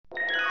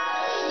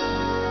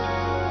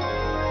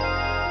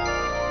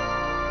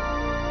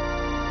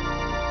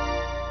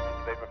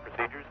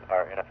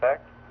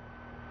effect.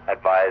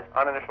 Advise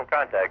on initial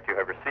contact you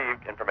have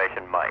received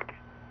information Mike.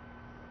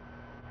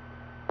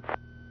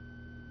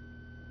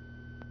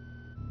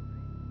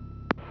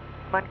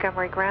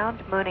 Montgomery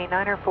ground, Mooney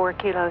 904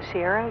 Kilo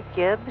Sierra,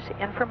 Gibbs,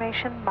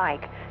 information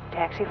Mike.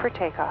 Taxi for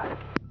takeoff.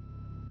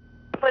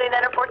 Mooney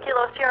 904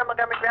 Kilo Sierra,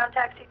 Montgomery ground,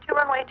 taxi 2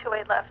 runway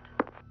 28 left.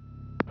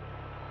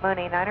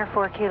 Mooney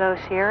 904 Kilo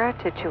Sierra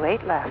to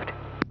 28 left.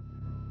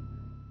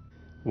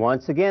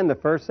 Once again, the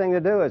first thing to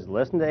do is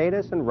listen to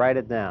ATIS and write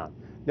it down.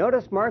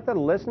 Notice Martha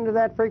listened to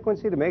that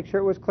frequency to make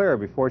sure it was clear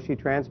before she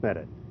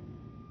transmitted.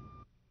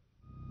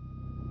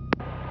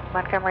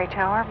 Montgomery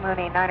Tower,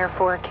 Mooney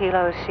 904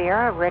 Kilo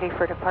Sierra, ready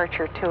for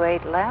departure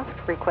 28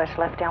 left. Request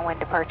left downwind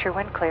departure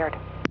when cleared.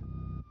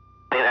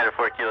 Mooney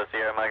 904 Kilo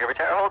Sierra, Montgomery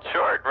Tower, hold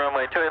short,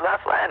 runway 28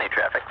 left, landing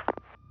traffic.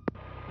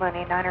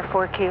 Mooney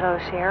 904 Kilo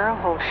Sierra,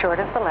 hold short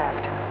of the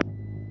left.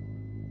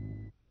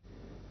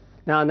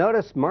 Now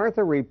notice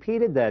Martha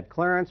repeated that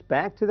clearance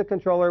back to the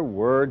controller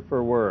word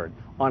for word.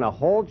 On a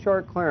hold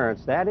short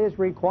clearance, that is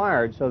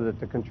required so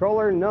that the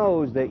controller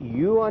knows that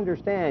you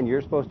understand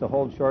you're supposed to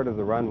hold short of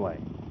the runway.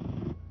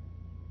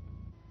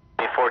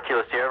 4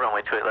 Kilo Sierra,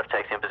 runway 28 left,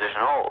 taxi in position,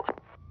 hold.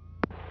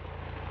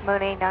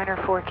 Mooney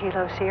 904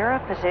 Kilo Sierra,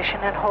 position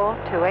and hold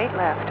 28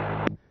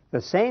 left.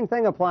 The same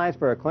thing applies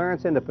for a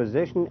clearance into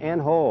position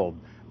and hold.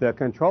 The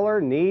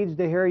controller needs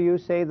to hear you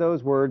say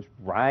those words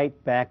right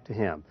back to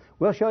him.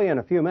 We'll show you in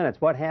a few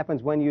minutes what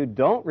happens when you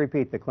don't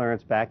repeat the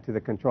clearance back to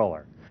the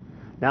controller.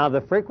 Now,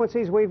 the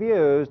frequencies we've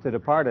used to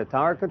depart a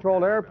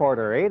tower-controlled airport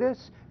are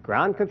ATIS,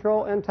 ground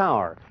control, and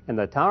tower. And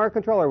the tower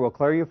controller will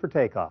clear you for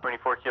takeoff.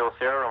 24 Kilo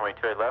Sierra, runway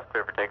 28 left,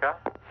 clear for takeoff.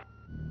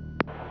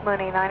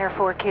 Mooney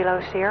 904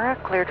 Kilo Sierra,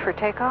 cleared for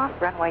takeoff,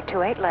 runway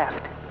 28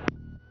 left.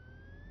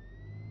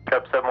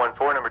 Cub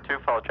 714, number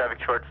 2, follow traffic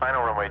short,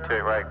 final runway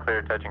 28 right,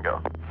 clear, touch and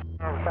go.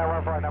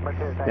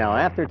 Now,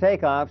 after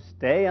takeoff,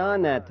 stay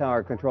on that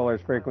tower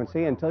controller's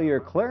frequency until you're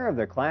clear of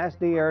the Class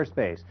D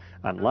airspace,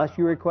 unless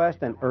you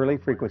request an early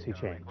frequency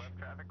change.